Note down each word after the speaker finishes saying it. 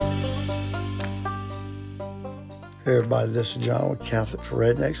Hey everybody, this is John with Catholic for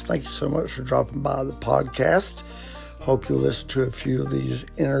Rednecks. Thank you so much for dropping by the podcast. Hope you'll listen to a few of these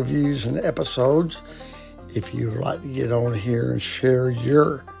interviews and episodes. If you would like to get on here and share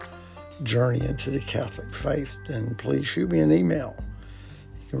your journey into the Catholic faith, then please shoot me an email.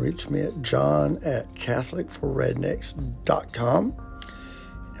 You can reach me at john@catholicforrednecks.com.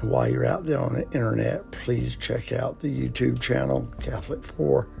 And while you're out there on the internet, please check out the YouTube channel, Catholic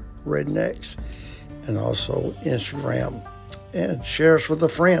for Rednecks, and also Instagram, and share us with a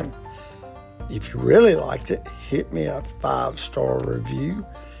friend. If you really liked it, hit me a 5-star review,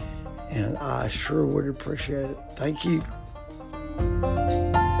 and I sure would appreciate it. Thank you.